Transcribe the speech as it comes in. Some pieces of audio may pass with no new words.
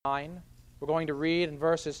9. We're going to read in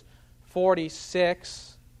verses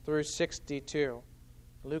 46 through 62.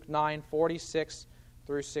 Luke 9, 46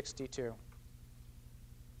 through 62.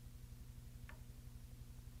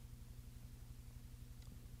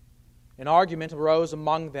 An argument arose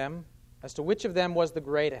among them as to which of them was the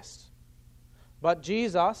greatest. But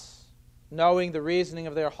Jesus, knowing the reasoning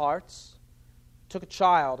of their hearts, took a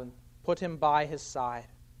child and put him by his side,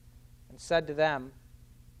 and said to them,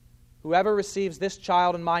 "Whoever receives this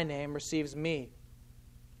child in my name receives me.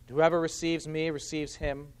 And whoever receives me receives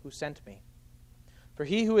him who sent me. For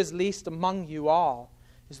he who is least among you all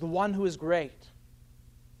is the one who is great."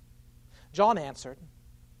 John answered,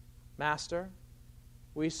 "Master,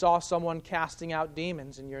 we saw someone casting out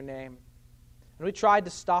demons in your name, and we tried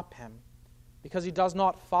to stop him, because he does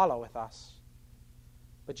not follow with us."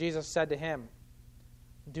 But Jesus said to him,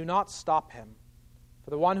 "Do not stop him, for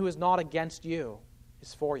the one who is not against you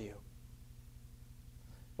is for you."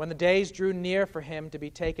 When the days drew near for him to be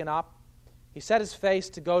taken up, he set his face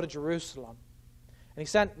to go to Jerusalem. And he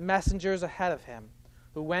sent messengers ahead of him,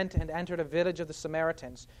 who went and entered a village of the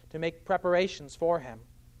Samaritans to make preparations for him.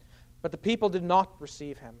 But the people did not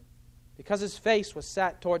receive him, because his face was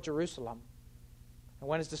set toward Jerusalem. And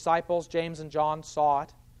when his disciples, James and John, saw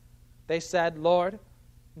it, they said, "Lord,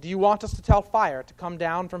 do you want us to tell fire to come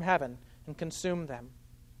down from heaven and consume them?"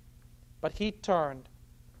 But he turned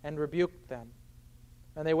and rebuked them,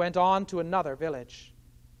 and they went on to another village.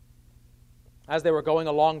 As they were going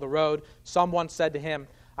along the road, someone said to him,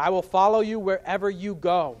 "I will follow you wherever you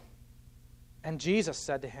go." And Jesus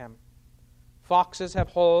said to him, "Foxes have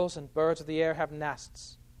holes and birds of the air have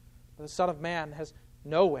nests, but the Son of Man has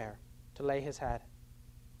nowhere to lay his head."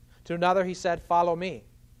 To another he said, "Follow me."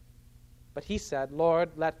 But he said,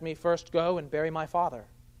 "Lord, let me first go and bury my father."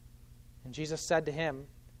 And Jesus said to him,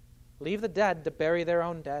 "Leave the dead to bury their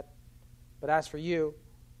own dead. But as for you,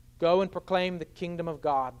 go and proclaim the kingdom of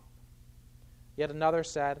God." Yet another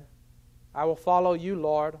said, "I will follow you,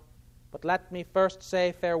 Lord, but let me first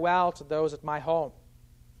say farewell to those at my home."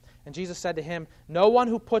 And Jesus said to him, "No one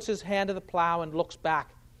who puts his hand to the plow and looks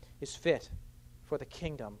back is fit for the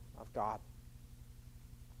kingdom of God."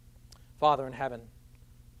 Father in heaven,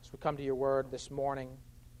 as we come to your word this morning,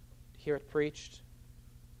 to hear it preached,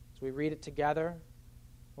 as we read it together,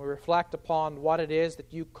 we reflect upon what it is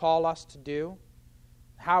that you call us to do,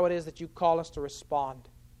 how it is that you call us to respond.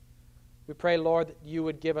 We pray, Lord, that you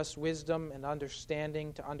would give us wisdom and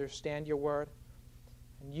understanding to understand your word,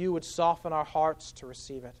 and you would soften our hearts to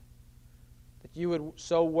receive it, that you would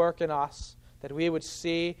so work in us that we would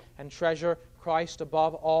see and treasure Christ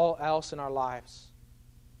above all else in our lives.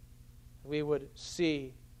 We would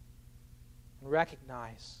see and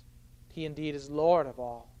recognize that he indeed is Lord of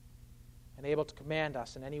all and able to command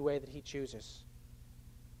us in any way that he chooses.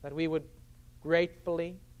 That we would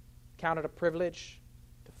gratefully count it a privilege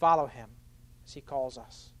to follow him as he calls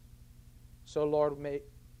us. So, Lord,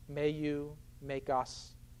 may you make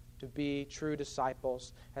us to be true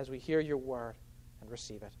disciples as we hear your word and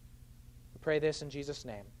receive it. We pray this in Jesus'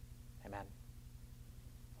 name. Amen.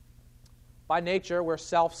 By nature, we're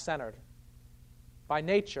self-centered. By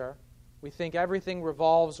nature, we think everything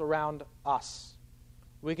revolves around us.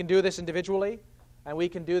 We can do this individually, and we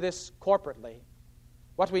can do this corporately.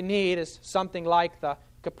 What we need is something like the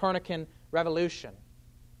Copernican revolution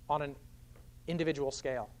on an individual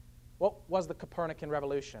scale. What was the Copernican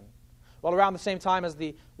revolution? Well, around the same time as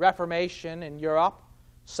the Reformation in Europe,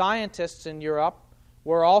 scientists in Europe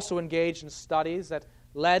were also engaged in studies that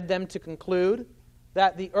led them to conclude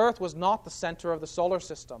that the Earth was not the center of the solar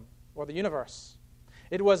system or the universe.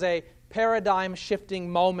 It was a paradigm-shifting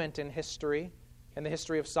moment in history, in the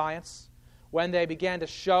history of science, when they began to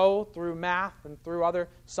show through math and through other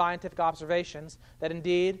scientific observations that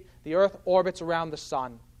indeed the Earth orbits around the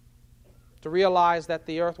sun. To realize that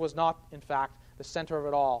the Earth was not, in fact, the center of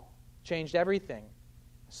it all changed everything,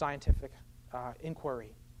 scientific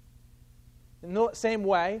inquiry. In the same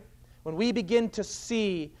way, when we begin to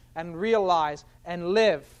see and realize and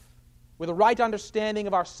live with a right understanding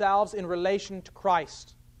of ourselves in relation to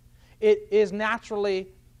Christ, it is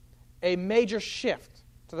naturally a major shift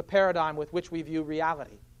to the paradigm with which we view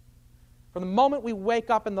reality. From the moment we wake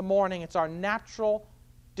up in the morning, it's our natural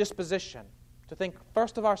disposition to think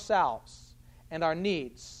first of ourselves and our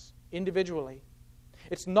needs individually.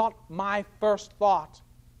 It's not my first thought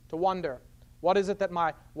to wonder, what is it that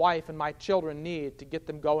my wife and my children need to get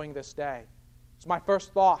them going this day? It's my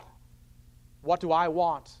first thought, what do I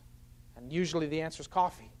want? And usually the answer is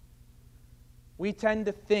coffee. We tend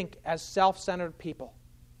to think as self-centered people.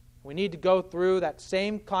 We need to go through that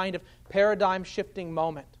same kind of paradigm-shifting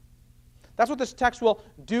moment. That's what this text will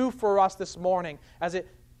do for us this morning as it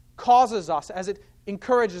causes us, as it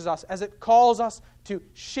encourages us, as it calls us to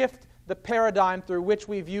shift the paradigm through which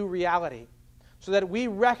we view reality, so that we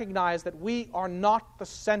recognize that we are not the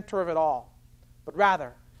center of it all, but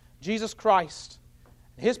rather Jesus Christ,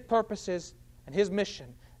 His purposes, and His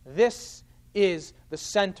mission. This is the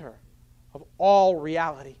center of all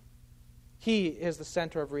reality. He is the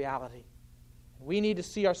center of reality. We need to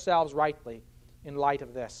see ourselves rightly in light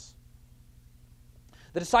of this.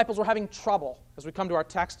 The disciples were having trouble. As we come to our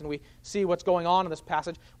text and we see what's going on in this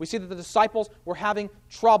passage, we see that the disciples were having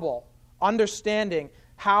trouble understanding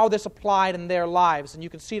how this applied in their lives. And you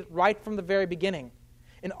can see it right from the very beginning.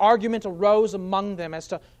 An argument arose among them as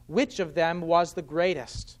to which of them was the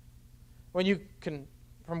greatest. When you can,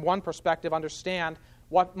 from one perspective, understand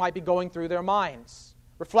what might be going through their minds.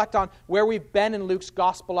 Reflect on where we've been in Luke's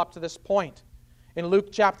gospel up to this point. In Luke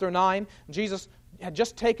chapter 9, Jesus had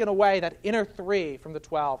just taken away that inner three from the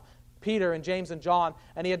 12, Peter and James and John,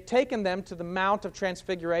 and He had taken them to the Mount of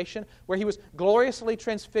Transfiguration, where He was gloriously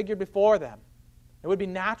transfigured before them. It would be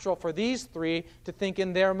natural for these three to think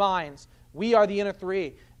in their minds, we are the inner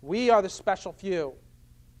three, we are the special few.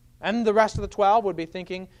 And the rest of the 12 would be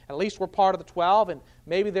thinking, at least we're part of the 12, and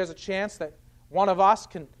maybe there's a chance that one of us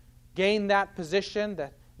can gain that position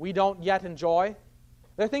that we don't yet enjoy.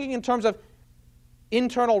 They're thinking in terms of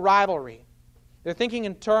internal rivalry. They're thinking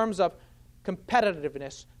in terms of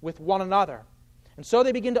competitiveness with one another. And so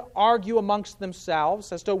they begin to argue amongst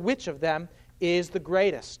themselves as to which of them is the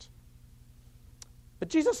greatest. But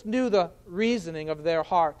Jesus knew the reasoning of their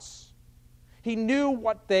hearts. He knew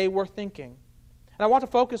what they were thinking. And I want to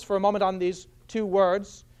focus for a moment on these two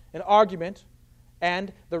words, an argument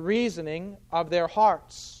and the reasoning of their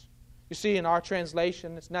hearts. You see, in our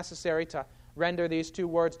translation, it's necessary to render these two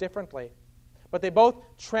words differently. But they both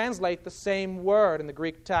translate the same word in the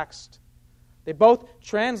Greek text. They both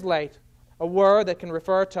translate a word that can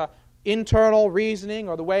refer to internal reasoning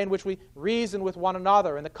or the way in which we reason with one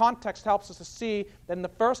another. And the context helps us to see that in the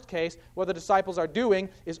first case, what the disciples are doing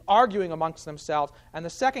is arguing amongst themselves. And the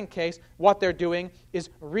second case, what they're doing is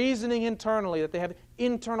reasoning internally, that they have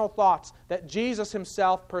internal thoughts that Jesus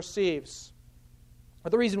Himself perceives.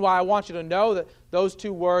 But the reason why I want you to know that those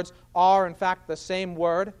two words are, in fact, the same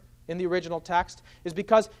word in the original text is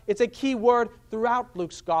because it's a key word throughout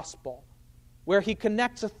Luke's gospel, where he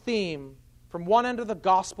connects a theme from one end of the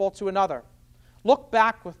gospel to another. Look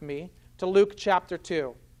back with me to Luke chapter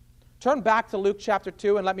 2. Turn back to Luke chapter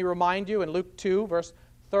 2 and let me remind you in Luke 2, verse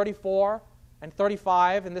 34 and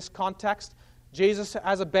 35, in this context, Jesus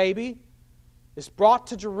as a baby is brought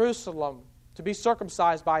to Jerusalem to be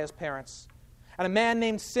circumcised by His parents. And a man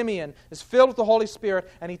named Simeon is filled with the Holy Spirit,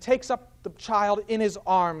 and he takes up the child in his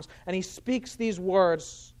arms, and he speaks these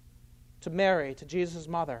words to Mary, to Jesus'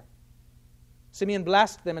 mother. Simeon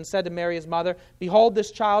blessed them and said to Mary his mother, "Behold,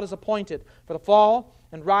 this child is appointed for the fall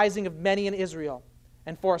and rising of many in Israel,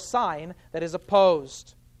 and for a sign that is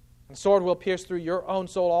opposed. And the sword will pierce through your own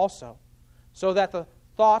soul also, so that the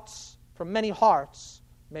thoughts from many hearts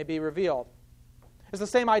may be revealed." It's the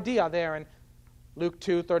same idea there in Luke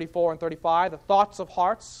 2, 34 and 35, the thoughts of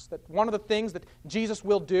hearts, that one of the things that Jesus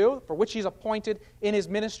will do, for which He's appointed in His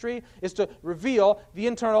ministry, is to reveal the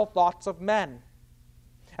internal thoughts of men.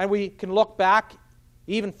 And we can look back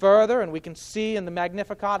even further, and we can see in the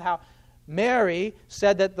Magnificat how Mary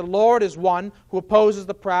said that the Lord is one who opposes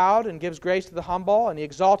the proud and gives grace to the humble, and He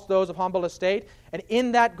exalts those of humble estate. And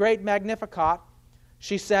in that great Magnificat,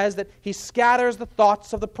 she says that He scatters the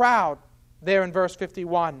thoughts of the proud, there in verse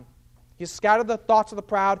 51. He scattered the thoughts of the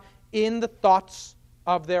proud in the thoughts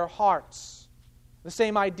of their hearts. The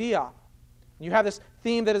same idea. You have this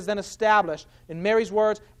theme that is then established in Mary's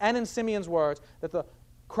words and in Simeon's words, that the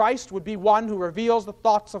Christ would be one who reveals the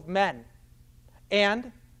thoughts of men.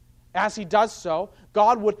 And as He does so,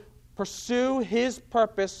 God would pursue His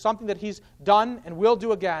purpose, something that He's done and will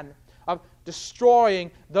do again, of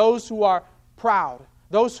destroying those who are proud,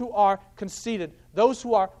 those who are conceited, those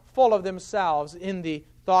who are full of themselves in the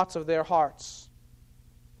thoughts of their hearts.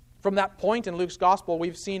 From that point in Luke's gospel,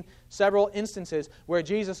 we've seen several instances where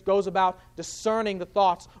Jesus goes about discerning the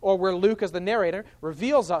thoughts, or where Luke, as the narrator,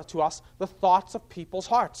 reveals to us the thoughts of people's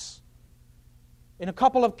hearts. In a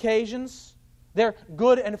couple of occasions, they're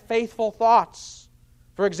good and faithful thoughts.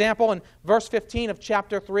 For example, in verse 15 of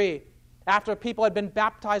chapter 3, after people had been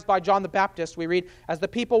baptized by John the Baptist, we read, "As the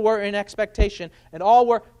people were in expectation, and all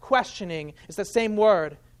were questioning," it's the same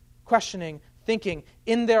word, questioning, thinking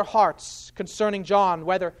in their hearts concerning John,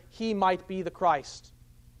 whether he might be the Christ.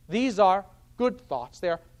 These are good thoughts. They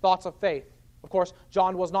are thoughts of faith. Of course,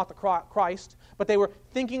 John was not the Christ, but they were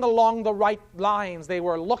thinking along the right lines. They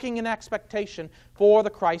were looking in expectation for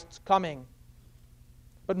the Christ's coming.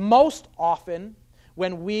 But most often,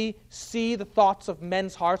 when we see the thoughts of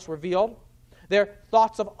men's hearts revealed, they're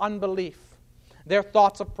thoughts of unbelief. They're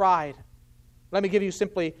thoughts of pride. Let me give you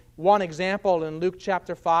simply one example in Luke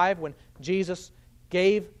chapter 5 when Jesus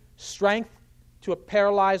gave strength to a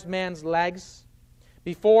paralyzed man's legs.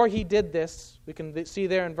 Before he did this, we can see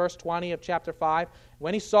there in verse 20 of chapter 5,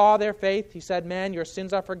 when he saw their faith, he said, "Man, your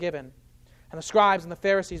sins are forgiven." And the scribes and the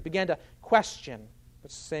Pharisees began to question,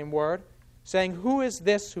 it's the same word, saying, "Who is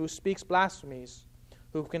this who speaks blasphemies?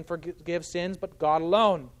 Who can forgive sins but God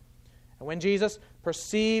alone?" And when Jesus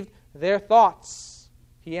perceived their thoughts,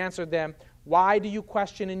 he answered them, "Why do you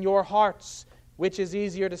question in your hearts? Which is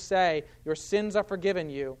easier to say, 'Your sins are forgiven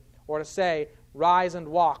you,' or to say, 'Rise and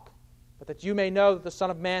walk'? But that you may know that the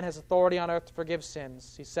Son of Man has authority on earth to forgive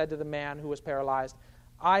sins," he said to the man who was paralyzed,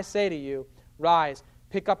 "I say to you, rise,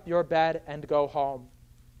 pick up your bed, and go home."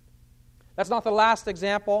 That's not the last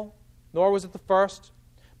example, nor was it the first,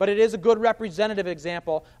 but it is a good representative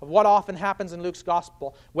example of what often happens in Luke's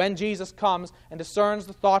gospel when Jesus comes and discerns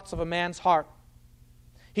the thoughts of a man's heart.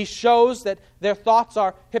 He shows that their thoughts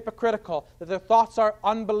are hypocritical, that their thoughts are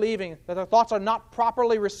unbelieving, that their thoughts are not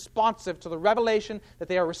properly responsive to the revelation that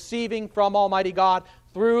they are receiving from Almighty God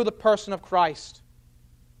through the person of Christ.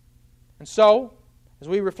 And so, as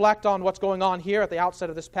we reflect on what's going on here at the outset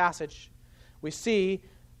of this passage, we see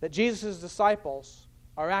that Jesus' disciples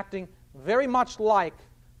are acting very much like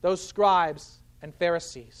those scribes and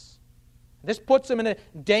Pharisees. This puts them in a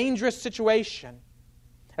dangerous situation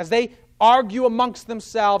as they argue amongst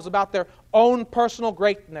themselves about their own personal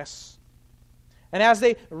greatness, and as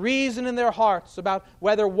they reason in their hearts about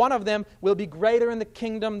whether one of them will be greater in the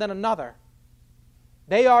kingdom than another.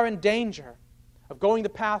 They are in danger of going the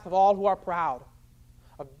path of all who are proud,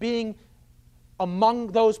 of being among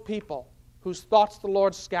those people whose thoughts the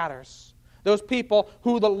Lord scatters, those people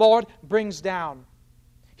who the Lord brings down.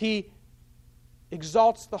 He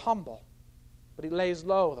exalts the humble, but he lays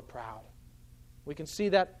low the proud. We can see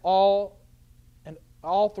that all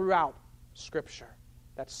throughout Scripture.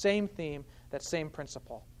 That same theme, that same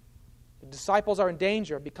principle. The disciples are in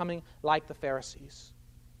danger of becoming like the Pharisees.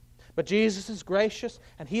 But Jesus is gracious,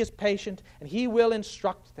 and he is patient, and he will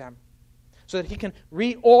instruct them so that he can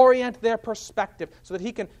reorient their perspective, so that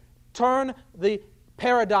he can turn the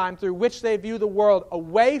paradigm through which they view the world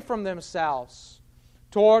away from themselves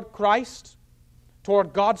toward Christ,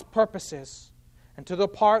 toward God's purposes, and to the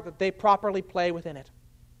part that they properly play within it.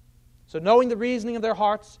 So knowing the reasoning of their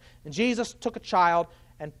hearts, Jesus took a child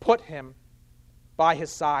and put him by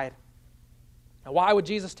his side. Now, why would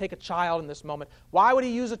Jesus take a child in this moment? Why would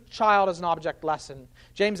he use a child as an object lesson?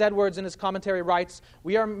 James Edwards in his commentary writes,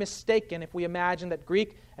 "We are mistaken if we imagine that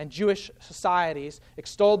Greek and Jewish societies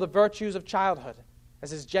extol the virtues of childhood,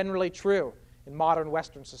 as is generally true in modern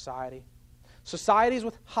Western society. Societies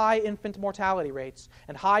with high infant mortality rates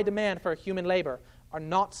and high demand for human labor are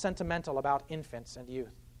not sentimental about infants and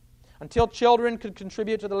youth. Until children could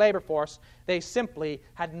contribute to the labor force, they simply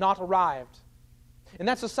had not arrived. In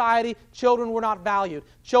that society, children were not valued.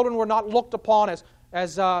 Children were not looked upon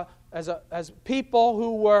as people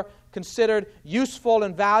who were considered useful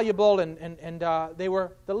and valuable, and they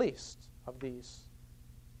were the least of these.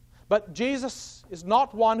 But Jesus is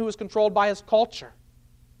not one who is controlled by his culture.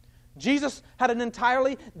 Jesus had an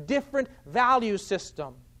entirely different value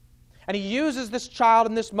system. And he uses this child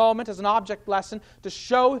in this moment as an object lesson to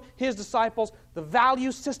show his disciples the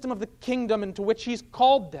value system of the kingdom into which he's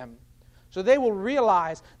called them. So they will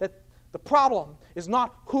realize that the problem is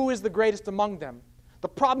not who is the greatest among them. The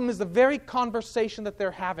problem is the very conversation that they're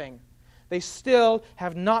having. They still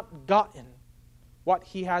have not gotten what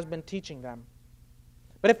he has been teaching them.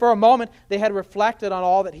 But if for a moment they had reflected on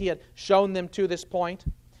all that he had shown them to this point,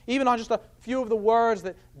 even on just a few of the words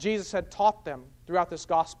that Jesus had taught them throughout this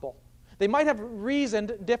gospel, they might have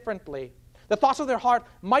reasoned differently. The thoughts of their heart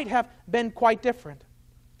might have been quite different.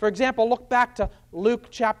 For example, look back to Luke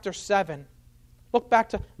chapter 7. Look back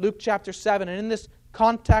to Luke chapter 7. And in this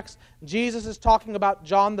context, Jesus is talking about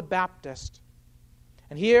John the Baptist.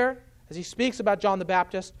 And here, as he speaks about John the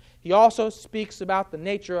Baptist, he also speaks about the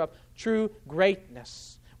nature of true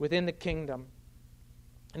greatness within the kingdom.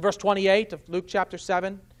 In verse 28 of Luke chapter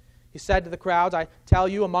 7, he said to the crowds, "I tell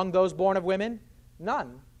you, among those born of women,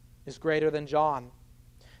 none is greater than John.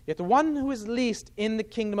 Yet the one who is least in the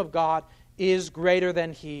kingdom of God is greater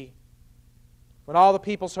than he." When all the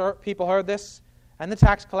people heard this, and the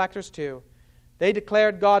tax collectors too, they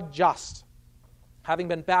declared God just, having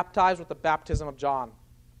been baptized with the baptism of John.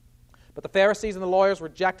 But the Pharisees and the lawyers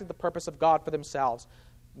rejected the purpose of God for themselves,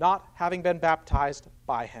 not having been baptized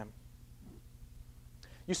by him.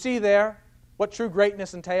 You see there what true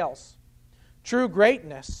greatness entails. True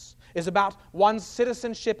greatness is about one's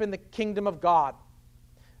citizenship in the kingdom of God.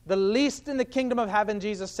 The least in the kingdom of heaven,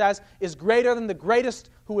 Jesus says, is greater than the greatest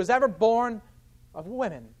who was ever born of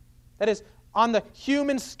women. That is, on the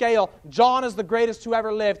human scale, John is the greatest who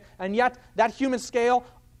ever lived, and yet that human scale,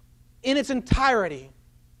 in its entirety,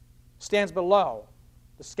 stands below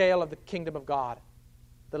the scale of the kingdom of God.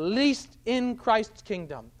 The least in Christ's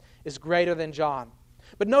kingdom is greater than John.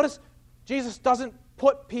 But notice, Jesus doesn't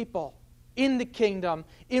put people in the kingdom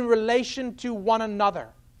in relation to one another.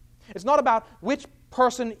 It's not about which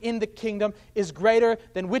person in the kingdom is greater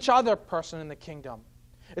than which other person in the kingdom.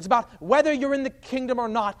 It's about whether you're in the kingdom or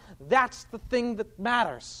not. That's the thing that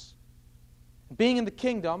matters. Being in the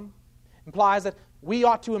kingdom implies that we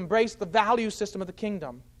ought to embrace the value system of the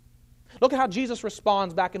kingdom. Look at how Jesus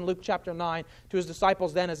responds back in Luke chapter 9 to his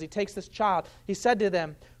disciples then as he takes this child. He said to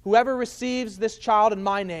them, "Whoever receives this child in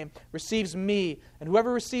my name receives me, and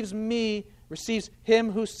whoever receives me receives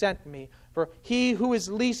him who sent me. For he who is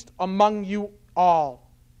least among you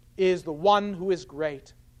all is the one who is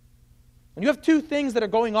great." And you have two things that are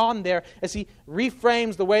going on there as he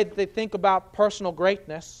reframes the way that they think about personal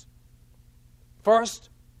greatness. First,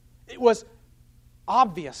 it was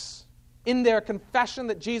obvious in their confession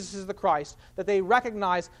that Jesus is the Christ that they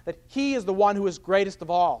recognize that he is the one who is greatest of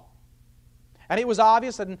all. And it was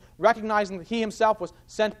obvious that in recognizing that he himself was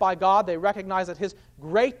sent by God, they recognized that his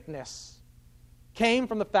greatness came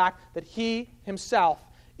from the fact that he himself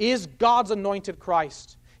is God's anointed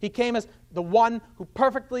Christ. He came as the one who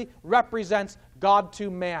perfectly represents God to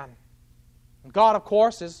man. And God, of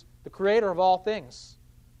course, is the creator of all things.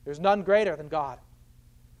 There's none greater than God.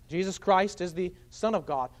 Jesus Christ is the Son of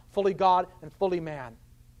God and fully man.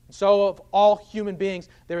 And so of all human beings,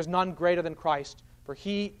 there is none greater than Christ, for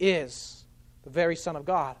he is the very Son of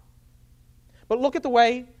God. But look at the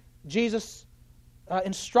way Jesus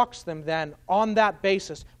instructs them then on that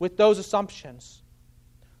basis with those assumptions.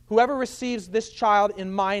 Whoever receives this child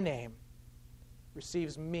in my name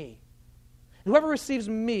receives me. And whoever receives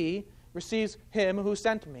me receives him who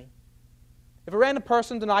sent me. If a random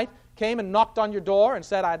person tonight came and knocked on your door and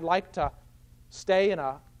said, "I'd like to stay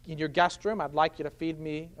in your guest room, I'd like you to feed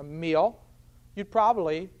me a meal," you'd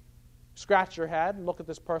probably scratch your head and look at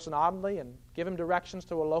this person oddly and give him directions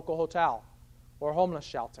to a local hotel or a homeless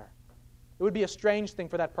shelter. It would be a strange thing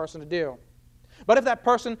for that person to do. But if that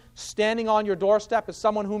person standing on your doorstep is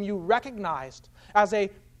someone whom you recognized as a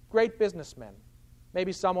great businessman,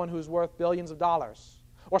 maybe someone who's worth billions of dollars,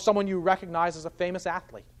 or someone you recognize as a famous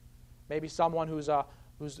athlete, maybe someone who's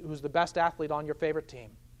the best athlete on your favorite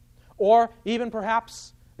team, or even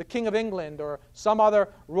perhaps the King of England or some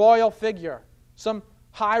other royal figure, some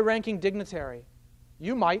high-ranking dignitary,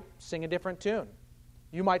 you might sing a different tune.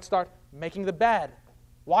 You might start making the bed,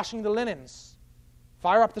 washing the linens,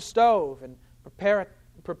 fire up the stove, and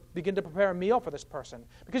begin to prepare a meal for this person,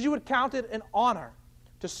 because you would count it an honor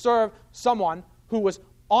to serve someone who was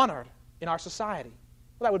honored in our society.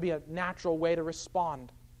 Well, that would be a natural way to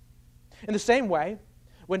respond. In the same way,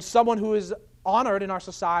 when someone who is honored in our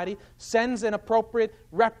society sends an appropriate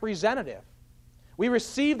representative, we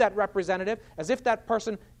receive that representative as if that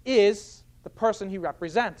person is the person he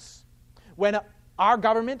represents. When our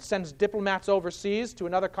government sends diplomats overseas to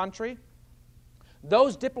another country,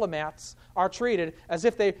 those diplomats are treated as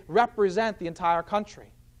if they represent the entire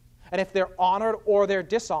country. And if they're honored or they're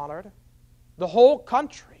dishonored, the whole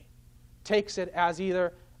country takes it as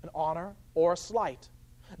either an honor or a slight.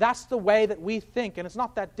 That's the way that we think, and it's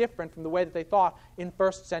not that different from the way that they thought in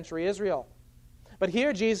first century Israel. But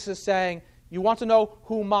here Jesus is saying, you want to know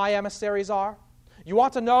who my emissaries are? You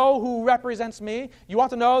want to know who represents me? You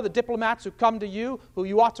want to know the diplomats who come to you, who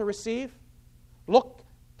you ought to receive? Look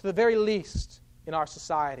to the very least in our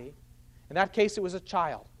society. In that case, it was a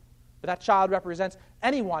child. But that child represents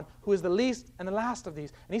anyone who is the least and the last of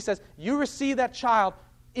these. And he says, you receive that child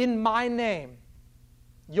in my name.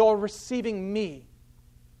 You're receiving me.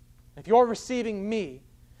 If you're receiving me,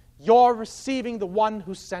 you're receiving the one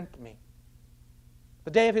who sent me.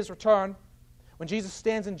 The day of his return, when Jesus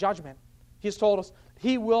stands in judgment, he has told us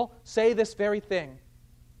he will say this very thing.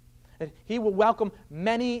 That he will welcome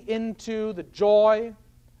many into the joy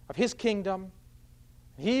of his kingdom.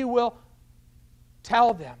 He will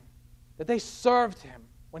tell them that they served him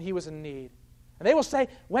when he was in need. And they will say,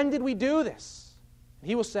 when did we do this? And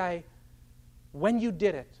he will say, when you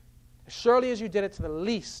did it, as surely as you did it to the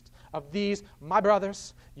least of these, my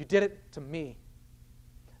brothers, you did it to me.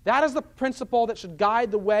 That is the principle that should guide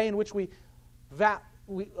the way in which we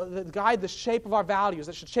guide the shape of our values,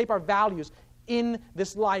 that should shape our values in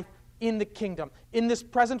this life, in the kingdom, in this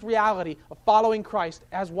present reality of following Christ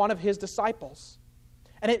as one of his disciples.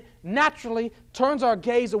 And it naturally turns our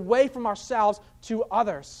gaze away from ourselves to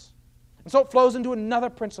others. And so it flows into another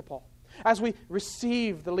principle. As we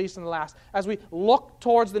receive the least and the last, as we look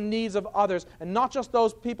towards the needs of others, and not just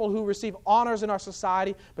those people who receive honors in our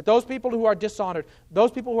society, but those people who are dishonored,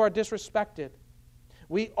 those people who are disrespected,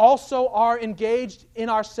 we also are engaged in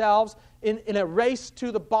ourselves in a race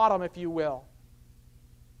to the bottom, if you will.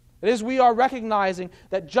 It is we are recognizing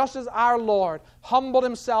that just as our Lord humbled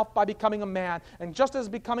himself by becoming a man, and just as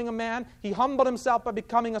becoming a man, he humbled himself by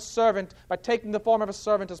becoming a servant, by taking the form of a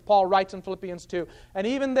servant, as Paul writes in Philippians 2. And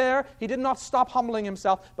even there, he did not stop humbling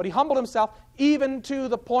himself, but he humbled himself even to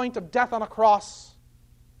the point of death on a cross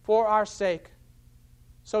for our sake.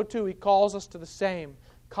 So too, he calls us to the same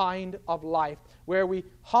kind of life, where we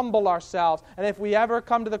humble ourselves. And if we ever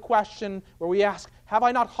come to the question where we ask, have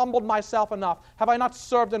I not humbled myself enough? Have I not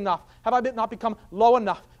served enough? Have I not become low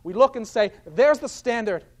enough? We look and say, there's the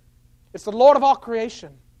standard. It's the Lord of all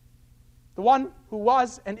creation, the one who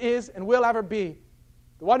was and is and will ever be,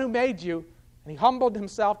 the one who made you, and he humbled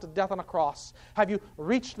himself to death on a cross. Have you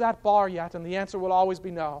reached that bar yet? And the answer will always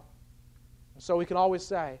be no. And so we can always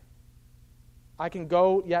say, I can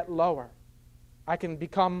go yet lower. I can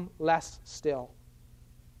become less still.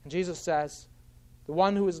 And Jesus says, the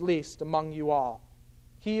one who is least among you all,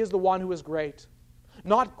 he is the one who is great.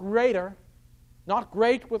 Not greater, not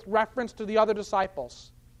great with reference to the other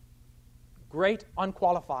disciples. Great,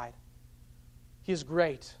 unqualified. He is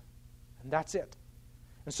great, and that's it.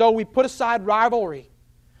 And so we put aside rivalry.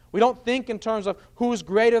 We don't think in terms of who's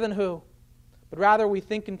greater than who, but rather we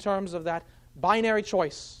think in terms of that binary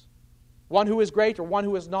choice. One who is great or one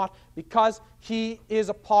who is not, because he is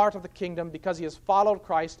a part of the kingdom, because he has followed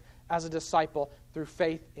Christ as a disciple through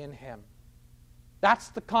faith in him. That's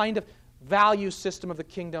the kind of value system of the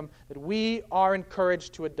kingdom that we are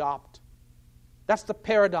encouraged to adopt. That's the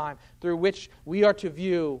paradigm through which we are to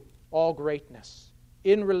view all greatness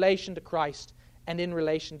in relation to Christ and in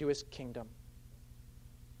relation to his kingdom.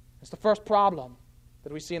 It's the first problem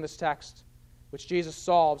that we see in this text, which Jesus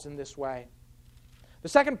solves in this way. The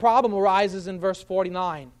second problem arises in verse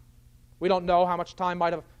 49. We don't know how much time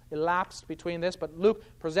might have elapsed between this, but Luke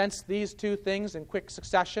presents these two things in quick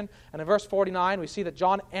succession. And in verse 49, we see that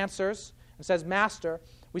John answers and says, Master,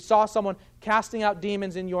 we saw someone casting out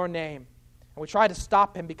demons in your name, and we tried to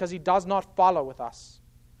stop him because he does not follow with us.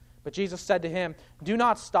 But Jesus said to him, Do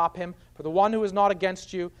not stop him, for the one who is not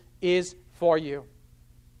against you is for you.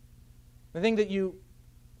 The thing that you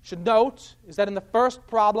should note is that in the first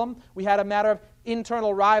problem, we had a matter of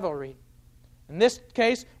internal rivalry. In this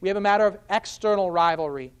case, we have a matter of external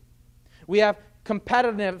rivalry. We have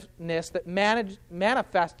competitiveness that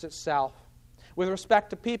manifests itself with respect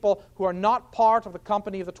to people who are not part of the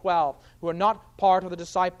company of the 12, who are not part of the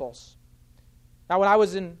disciples. Now, when I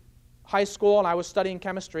was in high school and I was studying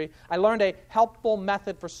chemistry, I learned a helpful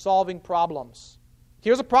method for solving problems.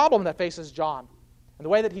 Here's a problem that faces John. And the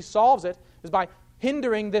way that he solves it is by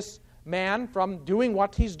hindering this man from doing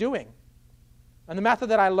what he's doing. And the method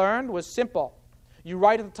that I learned was simple. You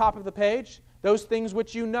write at the top of the page those things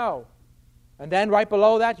which you know. And then right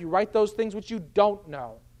below that, you write those things which you don't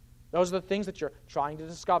know. Those are the things that you're trying to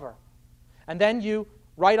discover. And then you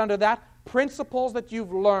write under that principles that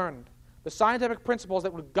you've learned, the scientific principles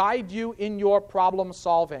that would guide you in your problem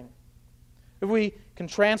solving. If we can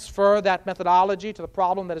transfer that methodology to the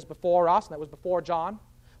problem that is before us, and that was before John,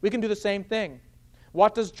 we can do the same thing.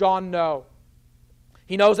 What does John know?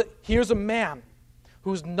 He knows that here's a man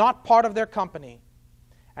who's not part of their company,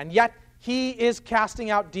 and yet he is casting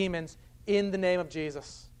out demons in the name of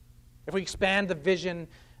Jesus. If we expand the vision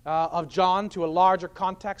of John to a larger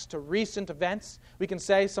context, to recent events, we can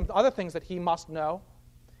say some other things that he must know.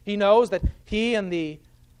 He knows that he and the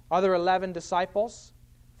other 11 disciples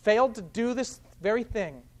failed to do this very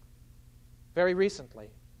thing very recently.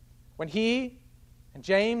 When he and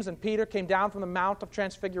James and Peter came down from the Mount of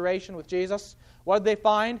Transfiguration with Jesus, what did they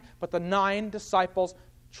find? But the 9 disciples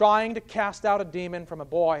trying to cast out a demon from a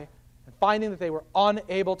boy and finding that they were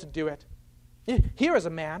unable to do it. Here is a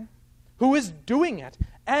man who is doing it,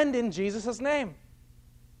 and in Jesus' name.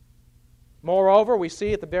 Moreover, we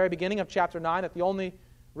see at the very beginning of chapter 9 that the only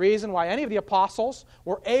reason why any of the apostles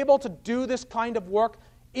were able to do this kind of work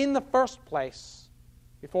in the first place,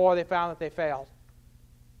 before they found that they failed,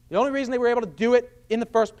 the only reason they were able to do it in the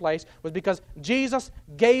first place was because Jesus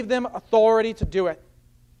gave them authority to do it.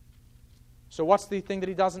 So what's the thing that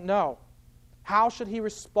he doesn't know? How should he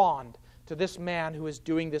respond to this man who is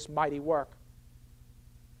doing this mighty work?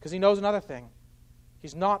 Because he knows another thing.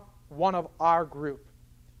 He's not one of our group.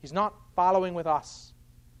 He's not following with us.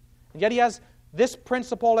 And yet he has this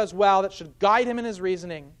principle as well that should guide him in his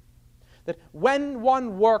reasoning. that when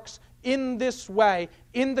one works in this way,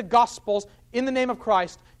 in the Gospels, in the name of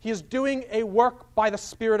Christ, he is doing a work by the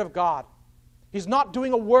Spirit of God. He's not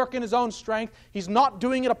doing a work in his own strength. He's not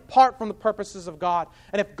doing it apart from the purposes of God.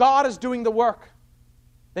 And if God is doing the work,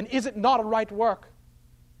 then is it not a right work?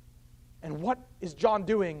 And what is John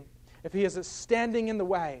doing if he is standing in the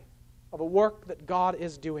way of a work that God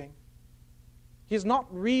is doing? He has not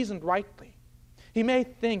reasoned rightly. He may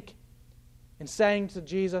think in saying to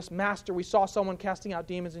Jesus, Master, we saw someone casting out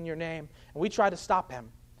demons in your name, and we tried to stop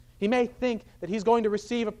him. He may think that he's going to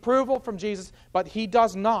receive approval from Jesus, but he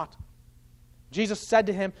does not. Jesus said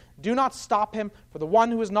to him, do not stop him, for the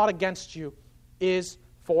one who is not against you is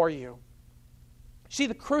for you. See,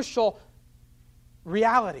 the crucial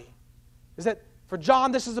reality is that for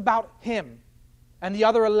John, this is about him and the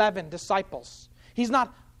other 11 disciples. He's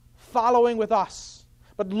not following with us.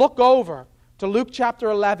 But look over to Luke chapter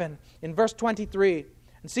 11 in verse 23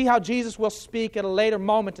 and see how Jesus will speak at a later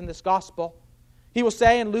moment in this gospel. He will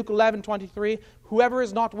say in Luke 11:23, whoever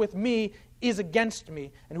is not with me is against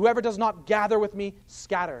me, and whoever does not gather with me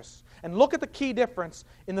scatters. And look at the key difference.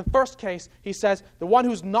 In the first case, he says, the one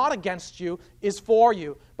who's not against you is for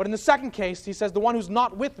you. But in the second case, he says, the one who's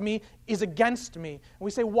not with me is against me. And we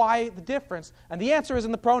say, why the difference? And the answer is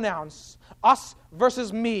in the pronouns. Us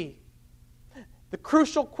versus me. The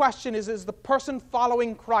crucial question is the person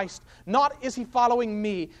following Christ? Not is he following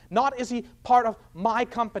me? Not is he part of my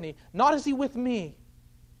company? Not is he with me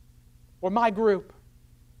or my group?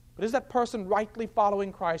 But is that person rightly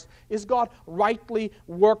following Christ? Is God rightly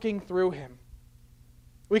working through him?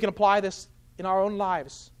 We can apply this in our own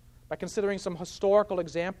lives by considering some historical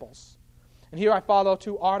examples. And here I follow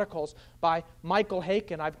 2 articles by Michael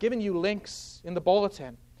Haykin. I've given you links in the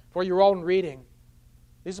bulletin for your own reading.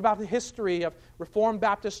 This is about the history of Reformed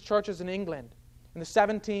Baptist churches in England in the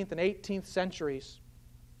 17th and 18th centuries.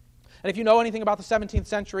 And if you know anything about the 17th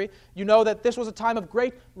century, you know that this was a time of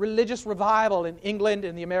great religious revival in England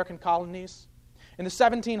and the American colonies. In the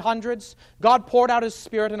 1700s, God poured out His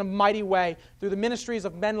Spirit in a mighty way through the ministries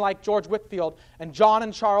of men like George Whitefield and John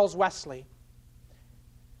and Charles Wesley,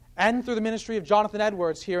 and through the ministry of Jonathan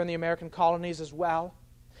Edwards here in the American colonies as well.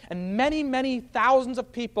 And many, many thousands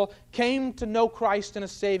of people came to know Christ in a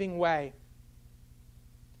saving way.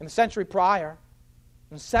 In the century prior,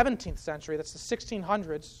 in the 17th century, that's the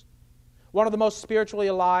 1600s, one of the most spiritually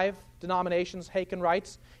alive denominations, Haykin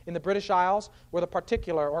writes, in the British Isles were the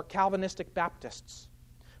particular or Calvinistic Baptists.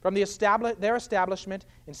 From their establishment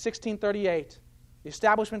in 1638, the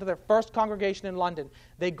establishment of their first congregation in London,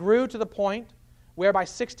 they grew to the point where by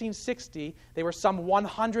 1660 they were some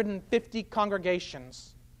 150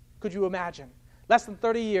 congregations. Could you imagine? Less than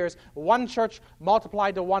 30 years, one church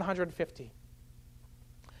multiplied to 150.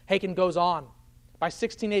 Haykin goes on. By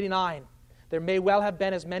 1689, there may well have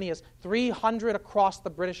been as many as 300 across the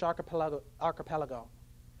British archipelago.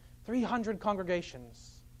 300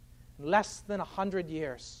 congregations in less than 100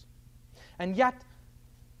 years. And yet,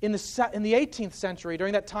 in the 18th century,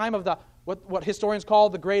 during that time of what historians call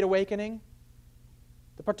the Great Awakening,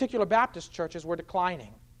 the particular Baptist churches were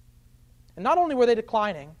declining. And not only were they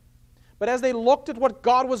declining, but as they looked at what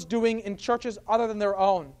God was doing in churches other than their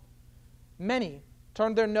own, many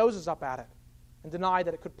turned their noses up at it and denied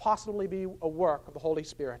that it could possibly be a work of the Holy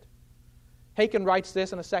Spirit. Haykin writes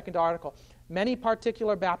this in a second article. Many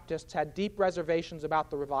particular Baptists had deep reservations about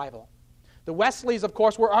the revival. The Wesleys, of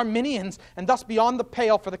course, were Arminians and thus beyond the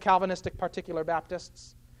pale for the Calvinistic particular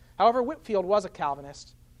Baptists. However, Whitefield was a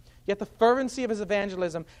Calvinist. Yet the fervency of his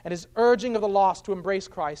evangelism and his urging of the lost to embrace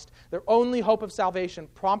Christ, their only hope of salvation,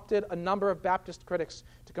 prompted a number of Baptist critics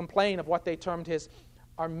to complain of what they termed his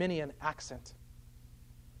Arminian accent.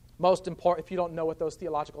 Most important, if you don't know what those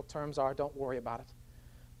theological terms are, don't worry about it.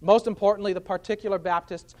 Most importantly, the particular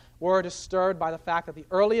Baptists were disturbed by the fact that the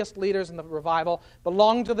earliest leaders in the revival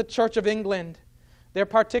belonged to the Church of England. Their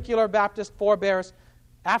particular Baptist forebears,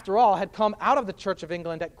 after all, had come out of the Church of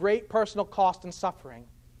England at great personal cost and suffering.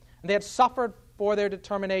 And they had suffered for their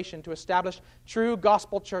determination to establish true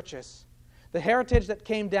gospel churches. The heritage that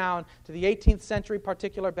came down to the 18th century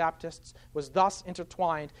particular Baptists was thus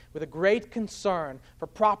intertwined with a great concern for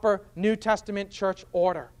proper New Testament church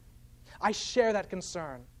order. I share that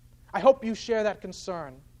concern. I hope you share that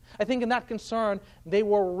concern. I think in that concern they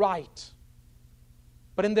were right.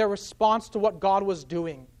 But in their response to what God was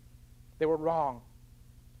doing, they were wrong.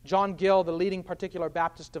 John Gill, the leading particular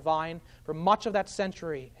Baptist divine, for much of that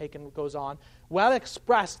century, Haykin goes on, well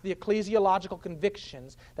expressed the ecclesiological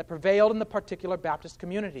convictions that prevailed in the particular Baptist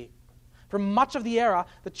community. For much of the era,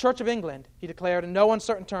 the Church of England, he declared in no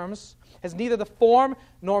uncertain terms, has neither the form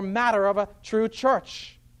nor matter of a true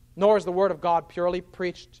church, nor is the Word of God purely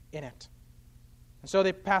preached in it. And so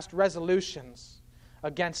they passed resolutions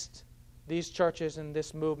against these churches and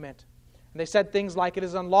this movement. And they said things like, it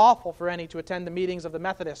is unlawful for any to attend the meetings of the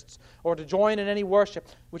Methodists or to join in any worship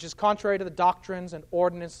which is contrary to the doctrines and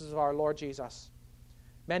ordinances of our Lord Jesus.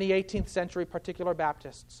 Many 18th century particular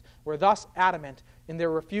Baptists were thus adamant in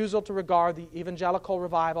their refusal to regard the evangelical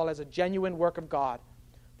revival as a genuine work of God,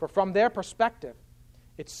 for from their perspective,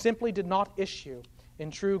 it simply did not issue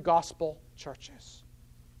in true gospel churches.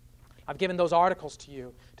 I've given those articles to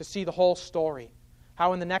you to see the whole story,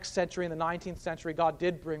 how in the next century, in the 19th century, God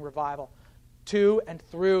did bring revival to and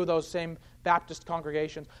through those same Baptist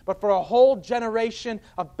congregations. But for a whole generation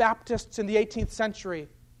of Baptists in the 18th century,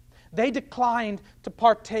 they declined to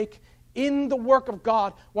partake in the work of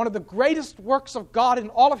God, one of the greatest works of God in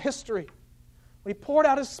all of history, when He poured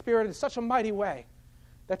out His Spirit in such a mighty way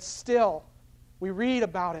that still we read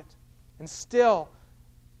about it, and still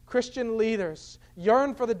Christian leaders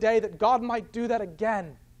yearn for the day that God might do that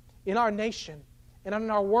again in our nation and in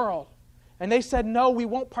our world. And they said, no, we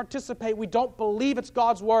won't participate. We don't believe it's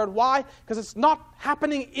God's Word. Why? Because it's not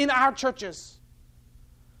happening in our churches.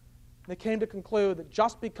 They came to conclude that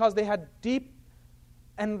just because they had deep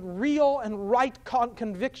and real and right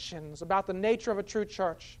convictions about the nature of a true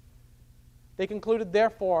church, they concluded,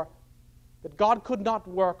 therefore, that God could not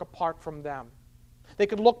work apart from them. They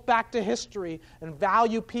could look back to history and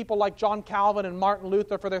value people like John Calvin and Martin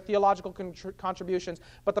Luther for their theological contributions,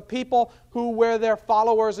 but the people who were their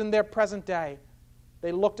followers in their present day,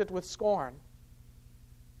 they looked at with scorn.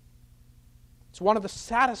 It's one of the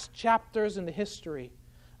saddest chapters in the history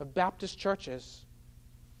of Baptist churches.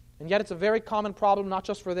 And yet it's a very common problem, not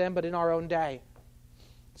just for them, but in our own day.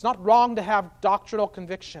 It's not wrong to have doctrinal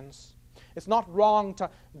convictions. It's not wrong to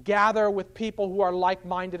gather with people who are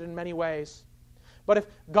like-minded in many ways. But if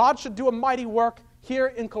God should do a mighty work here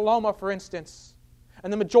in Coloma, for instance,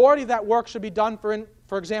 and the majority of that work should be done,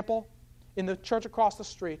 for example, in the church across the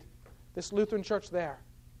street, this Lutheran church there,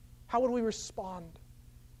 how would we respond?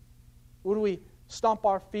 Would we stomp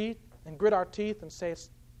our feet and grit our teeth and say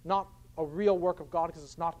it's not a real work of God because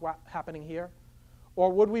it's not happening here?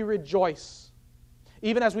 Or would we rejoice,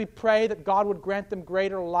 even as we pray that God would grant them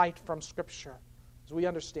greater light from Scripture, as we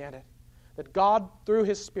understand it, that God, through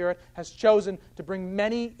His Spirit, has chosen to bring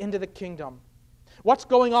many into the kingdom? What's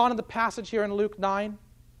going on in the passage here in Luke 9?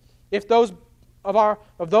 If those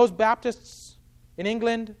Baptists in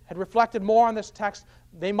England had reflected more on this text,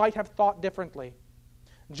 they might have thought differently.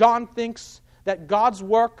 John thinks that God's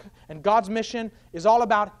work and God's mission is all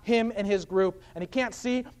about him and his group, and he can't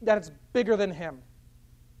see that it's bigger than him.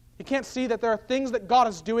 He can't see that there are things that God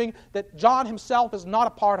is doing that John himself is not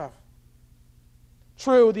a part of.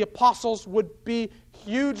 True, the apostles would be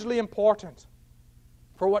hugely important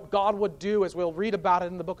for what God would do, as we'll read about it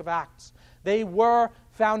in the book of Acts. They were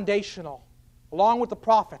foundational, along with the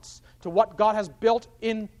prophets, to what God has built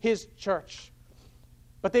in His church.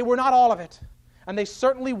 But they were not all of it, and they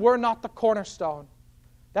certainly were not the cornerstone.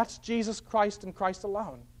 That's Jesus Christ and Christ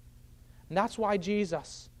alone. And that's why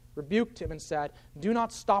Jesus rebuked him and said, "Do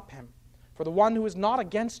not stop him, for the one who is not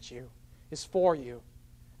against you is for you."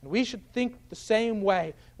 And we should think the same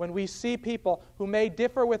way when we see people who may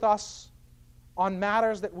differ with us on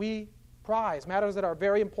matters that we prize, matters that are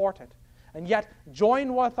very important, and yet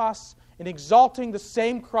join with us in exalting the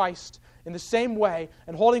same Christ in the same way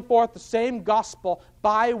and holding forth the same gospel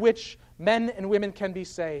by which men and women can be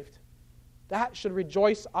saved. That should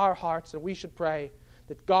rejoice our hearts, and we should pray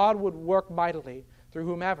that God would work mightily through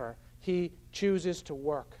whomever He chooses to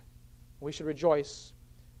work. We should rejoice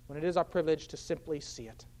when it is our privilege to simply see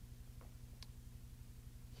it.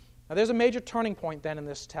 Now there's a major turning point then in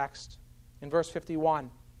this text, in verse 51.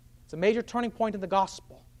 It's a major turning point in the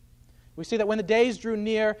gospel. We see that when the days drew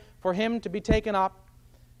near for Him to be taken up,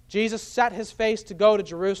 Jesus set His face to go to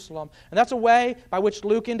Jerusalem. And that's a way by which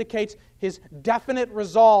Luke indicates His definite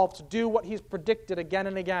resolve to do what He's predicted again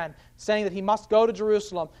and again, saying that He must go to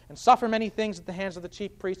Jerusalem and suffer many things at the hands of the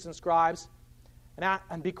chief priests and scribes,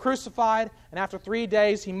 and be crucified, and after 3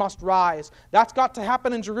 days He must rise. That's got to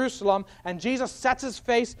happen in Jerusalem, and Jesus sets His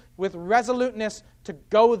face with resoluteness to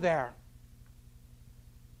go there.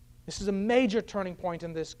 This is a major turning point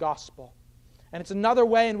in this gospel. And it's another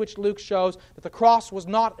way in which Luke shows that the cross was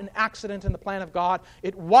not an accident in the plan of God.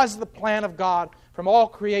 It was the plan of God from all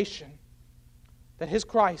creation, that His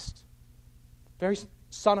Christ, the very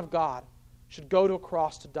Son of God, should go to a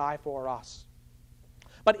cross to die for us.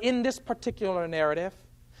 But in this particular narrative,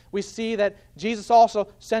 we see that Jesus also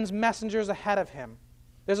sends messengers ahead of Him.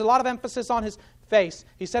 There's a lot of emphasis on His face.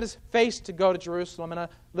 He set His face to go to Jerusalem, and a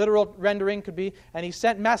literal rendering could be, and He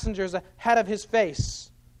sent messengers ahead of His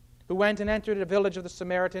face, who went and entered a village of the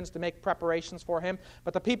Samaritans to make preparations for him.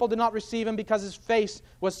 But the people did not receive him because his face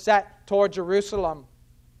was set toward Jerusalem.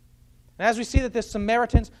 And as we see that the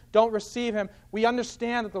Samaritans don't receive him, we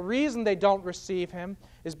understand that the reason they don't receive him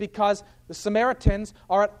is because the Samaritans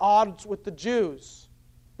are at odds with the Jews.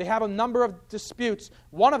 They have a number of disputes.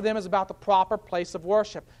 One of them is about the proper place of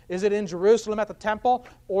worship. Is it in Jerusalem at the temple,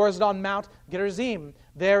 or is it on Mount Gerizim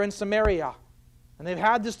there in Samaria? And they've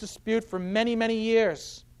had this dispute for many, many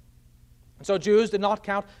years. And so Jews did not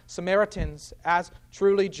count Samaritans as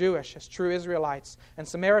truly Jewish, as true Israelites. And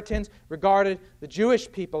Samaritans regarded the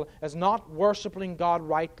Jewish people as not worshiping God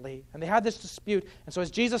rightly. And they had this dispute. And so as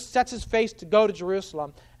Jesus sets his face to go to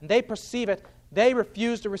Jerusalem, and they perceive it, they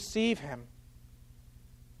refuse to receive him.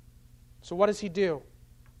 So what does he do?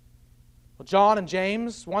 Well, John and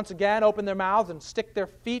James once again open their mouths and stick their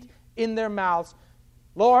feet in their mouths.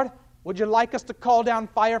 Lord, would you like us to call down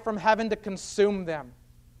fire from heaven to consume them?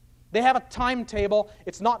 They have a timetable.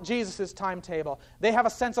 It's not Jesus' timetable. They have a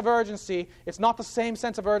sense of urgency. It's not the same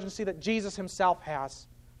sense of urgency that Jesus himself has.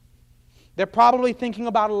 They're probably thinking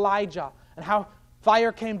about Elijah and how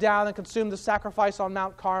fire came down and consumed the sacrifice on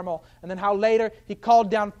Mount Carmel, and then how later he called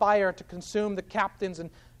down fire to consume the captains and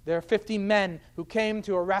their 50 men who came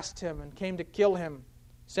to arrest him and came to kill him,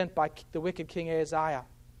 sent by the wicked King Ahaziah.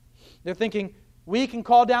 They're thinking, we can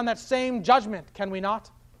call down that same judgment, can we not?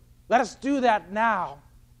 Let us do that now.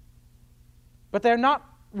 But they're not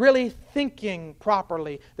really thinking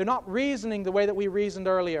properly. They're not reasoning the way that we reasoned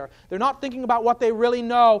earlier. They're not thinking about what they really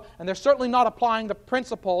know, and they're certainly not applying the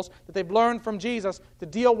principles that they've learned from Jesus to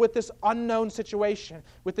deal with this unknown situation,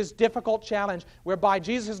 with this difficult challenge, whereby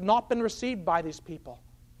Jesus has not been received by these people.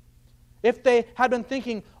 If they had been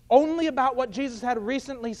thinking only about what Jesus had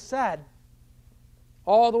recently said,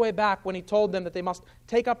 all the way back when he told them that they must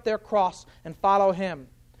take up their cross and follow him,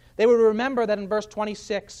 they would remember that in verse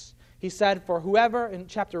 26, he said, for whoever, in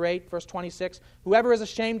chapter 8, verse 26, whoever is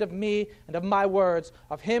ashamed of me and of my words,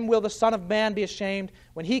 of him will the Son of Man be ashamed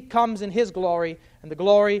when he comes in his glory and the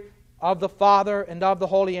glory of the Father and of the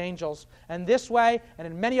holy angels. And this way, and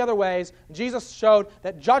in many other ways, Jesus showed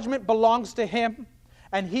that judgment belongs to him,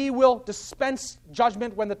 and he will dispense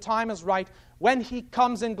judgment when the time is right, when he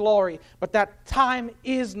comes in glory. But that time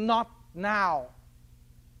is not now.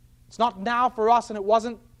 It's not now for us, and it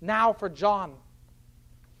wasn't now for John.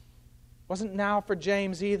 It wasn't now for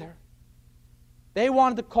James either. They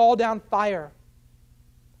wanted to call down fire,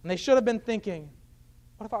 and they should have been thinking,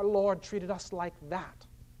 what if our Lord treated us like that?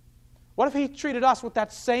 What if he treated us with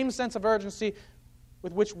that same sense of urgency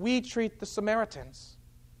with which we treat the Samaritans?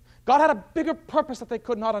 God had a bigger purpose that they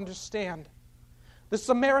could not understand. The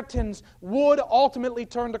Samaritans would ultimately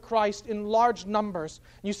turn to Christ in large numbers.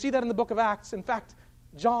 You see that in the book of Acts. In fact,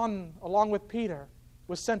 John, along with Peter,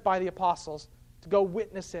 was sent by the apostles to go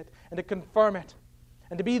witness it and to confirm it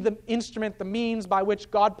and to be the instrument, the means by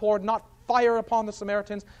which God poured not fire upon the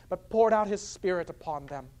Samaritans, but poured out his Spirit upon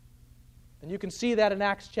them. And you can see that in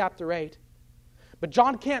Acts chapter 8. But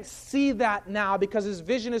John can't see that now because his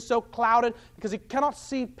vision is so clouded, because he cannot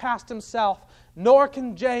see past himself, nor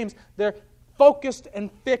can James. They're focused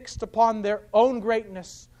and fixed upon their own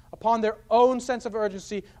greatness, upon their own sense of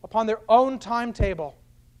urgency, upon their own timetable.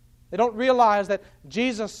 They don't realize that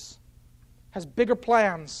Jesus has bigger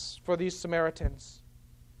plans for these Samaritans.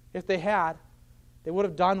 If they had, they would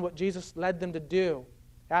have done what Jesus led them to do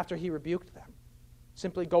after he rebuked them.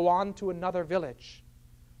 Simply go on to another village.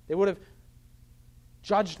 They would have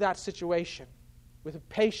judged that situation with the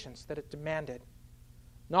patience that it demanded,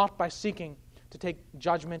 not by seeking to take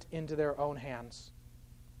judgment into their own hands.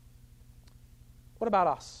 What about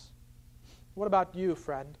us? What about you,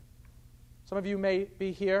 friend? Some of you may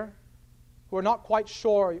be here who are not quite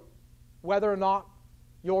sure whether or not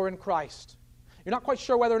you're in Christ. You're not quite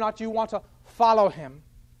sure whether or not you want to follow him.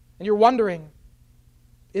 And you're wondering,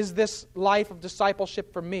 is this life of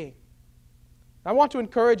discipleship for me? I want to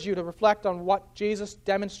encourage you to reflect on what Jesus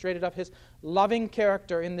demonstrated of his loving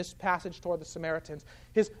character in this passage toward the Samaritans,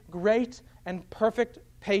 his great and perfect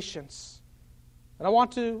patience. And I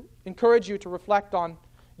want to encourage you to reflect on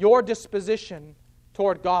your disposition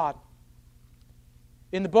toward God.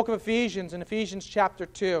 In the book of Ephesians, in Ephesians chapter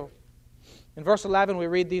 2, in verse 11, we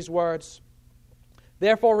read these words,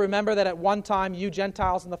 "Therefore remember that at one time you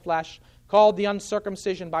Gentiles in the flesh, called the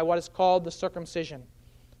uncircumcision by what is called the circumcision,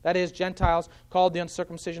 that is, Gentiles called the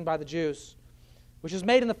uncircumcision by the Jews, which is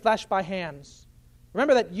made in the flesh by hands.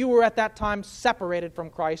 Remember that you were at that time separated from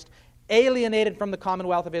Christ, alienated from the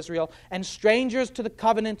commonwealth of Israel, and strangers to the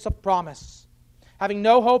covenants of promise, having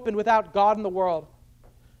no hope and without God in the world.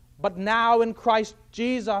 But now in Christ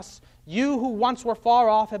Jesus, you who once were far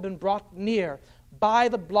off have been brought near by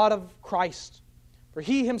the blood of Christ. For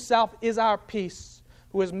he himself is our peace,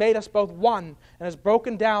 who has made us both one and has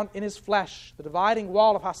broken down in his flesh the dividing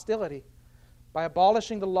wall of hostility by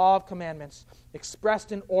abolishing the law of commandments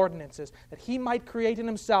expressed in ordinances, that he might create in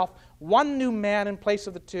himself one new man in place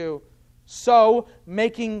of the two, so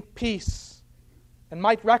making peace, and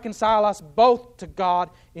might reconcile us both to God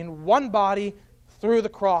in one body through the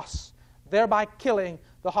cross, thereby killing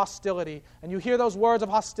the hostility. And you hear those words of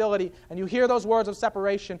hostility, and you hear those words of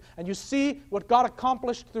separation, and you see what God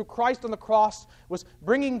accomplished through Christ on the cross was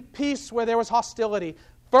bringing peace where there was hostility.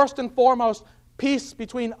 First and foremost, peace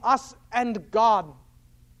between us and God,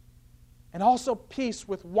 and also peace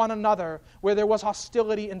with one another where there was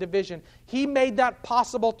hostility and division. He made that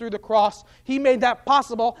possible through the cross. He made that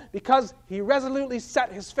possible because he resolutely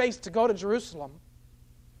set his face to go to Jerusalem.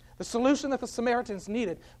 The solution that the Samaritans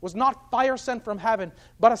needed was not fire sent from heaven,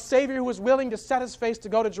 but a Savior who was willing to set his face to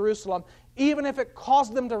go to Jerusalem, even if it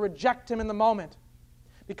caused them to reject him in the moment.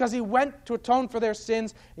 Because he went to atone for their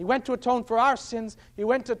sins. He went to atone for our sins. He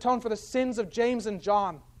went to atone for the sins of James and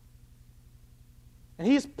John. And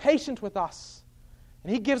he's patient with us.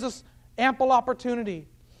 And he gives us ample opportunity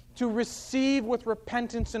to receive with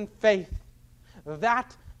repentance and faith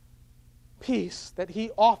that peace that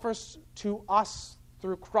he offers to us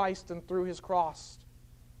through Christ and through his cross.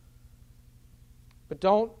 But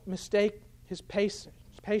don't mistake his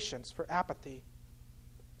patience for apathy.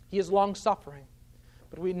 He is long-suffering.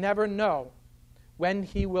 But we never know when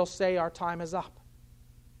he will say our time is up.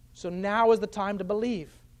 So now is the time to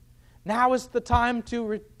believe. Now is the time to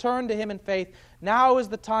return to him in faith. Now is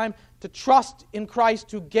the time to trust in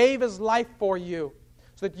Christ who gave his life for you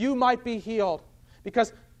so that you might be healed.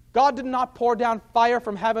 Because God did not pour down fire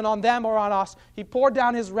from heaven on them or on us. He poured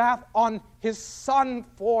down his wrath on his Son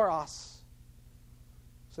for us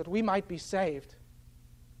so that we might be saved.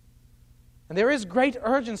 And there is great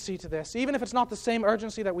urgency to this, even if it's not the same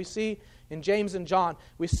urgency that we see in James and John.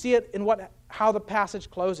 We see it in how the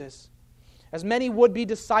passage closes. As many would-be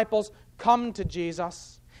disciples come to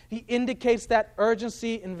Jesus, he indicates that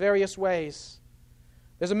urgency in various ways.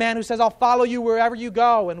 There's a man who says, I'll follow you wherever you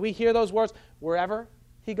go. And we hear those words, wherever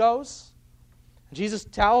he goes. And Jesus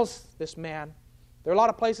tells this man, there are a lot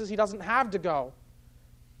of places he doesn't have to go.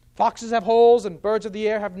 Foxes have holes and birds of the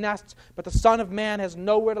air have nests, but the Son of Man has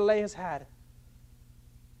nowhere to lay his head.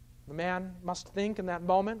 The man must think in that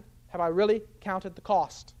moment, have I really counted the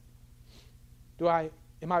cost?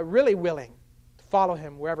 Am I really willing to follow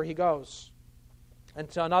him wherever he goes? And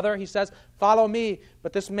to another he says, follow me.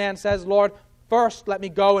 But this man says, Lord, first let me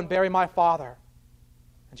go and bury my father.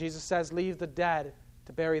 And Jesus says, leave the dead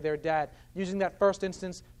to bury their dead. Using that first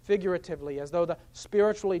instance figuratively, as though the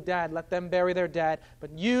spiritually dead, let them bury their dead.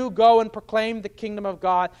 But you go and proclaim the kingdom of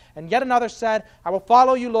God. And yet another said, I will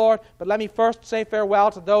follow you, Lord, but let me first say farewell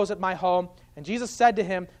to those at my home. And Jesus said to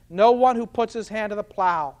him, no one who puts his hand to the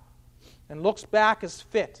plow and looks back is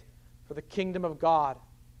fit for the kingdom of God.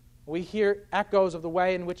 We hear echoes of the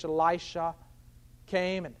way in which Elisha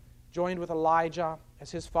came and joined with Elijah as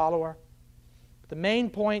his follower. But the main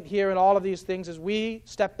point here in all of these things is we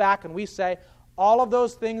step back and we say, all of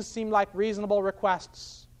those things seem like reasonable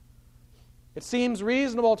requests. It seems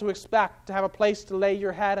reasonable to expect to have a place to lay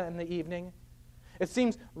your head in the evening. It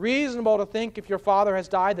seems reasonable to think if your father has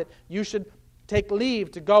died that you should take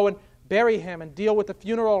leave to go and bury him and deal with the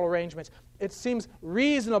funeral arrangements. It seems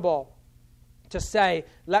reasonable to say,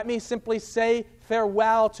 let me simply say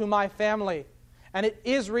farewell to my family. And it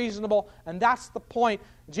is reasonable, and that's the point.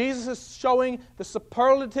 Jesus is showing the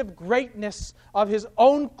superlative greatness of his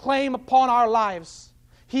own claim upon our lives.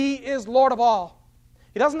 He is Lord of all.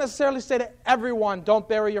 He doesn't necessarily say to everyone, don't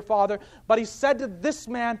bury your father, but he said to this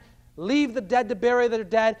man, leave the dead to bury their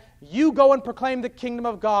dead. You go and proclaim the kingdom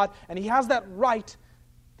of God. And he has that right.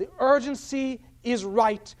 The urgency is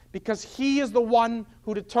right because he is the one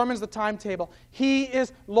who determines the timetable. He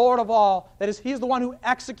is Lord of all. That is, he is the one who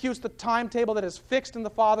executes the timetable that is fixed in the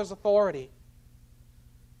Father's authority.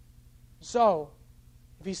 So,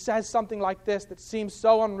 if he says something like this that seems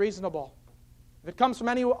so unreasonable, if it comes from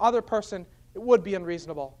any other person, it would be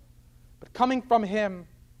unreasonable. But coming from him,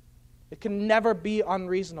 it can never be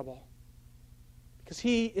unreasonable. Because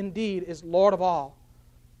he indeed is Lord of all.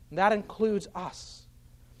 And that includes us.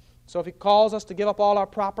 So if he calls us to give up all our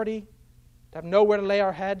property, to have nowhere to lay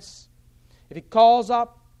our heads, if he calls us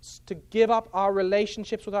to give up our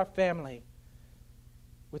relationships with our family,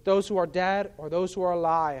 with those who are dead or those who are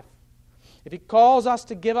alive, if he calls us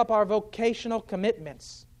to give up our vocational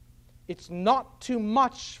commitments, it's not too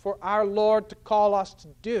much for our Lord to call us to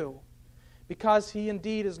do, because he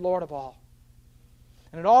indeed is Lord of all.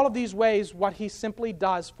 And in all of these ways, what he simply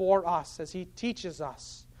does for us as he teaches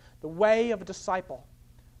us the way of a disciple,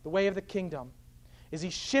 the way of the kingdom, is he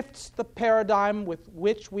shifts the paradigm with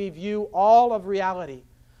which we view all of reality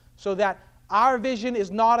so that our vision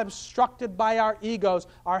is not obstructed by our egos.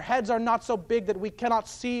 Our heads are not so big that we cannot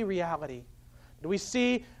see reality. We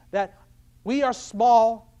see that we are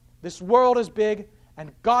small, this world is big,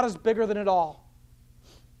 and God is bigger than it all.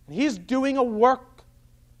 And he's doing a work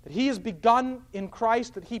that he has begun in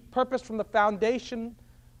Christ, that he purposed from the foundation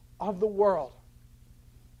of the world.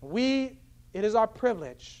 It is our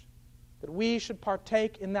privilege that we should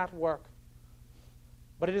partake in that work.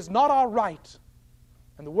 But it is not our right,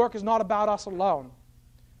 and the work is not about us alone.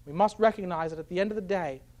 We must recognize that at the end of the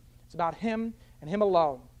day, it's about him and him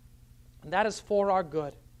alone. And that is for our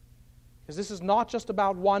good. Because this is not just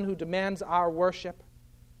about one who demands our worship.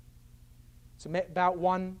 It's about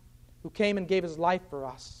one who came and gave his life for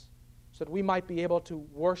us so that we might be able to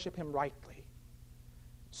worship him rightly.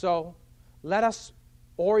 So, let us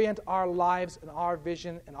orient our lives and our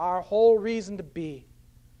vision and our whole reason to be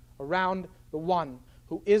around the one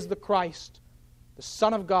who is the Christ, the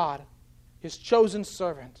Son of God, his chosen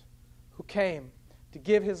servant, who came to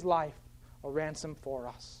give his life a ransom for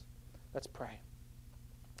us. Let's pray.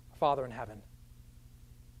 Father in heaven,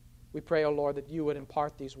 we pray, O Lord, that you would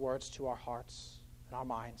impart these words to our hearts and our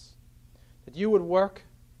minds, that you would work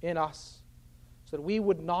in us so that we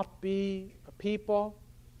would not be a people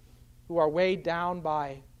who are weighed down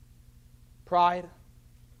by pride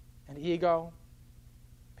and ego,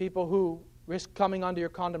 people who risk coming under your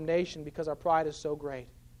condemnation because our pride is so great.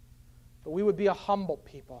 But we would be a humble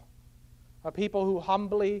people, a people who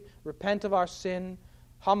humbly repent of our sin,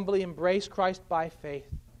 humbly embrace Christ by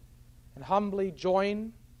faith, and humbly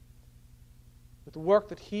join with the work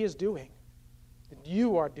that he is doing, that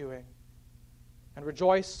you are doing, and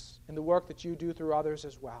rejoice in the work that you do through others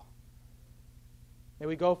as well. May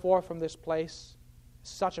we go forth from this place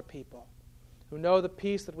such a people who know the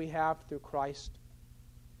peace that we have through Christ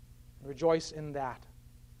and rejoice in that.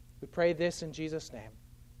 We pray this in Jesus' name.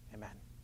 Amen.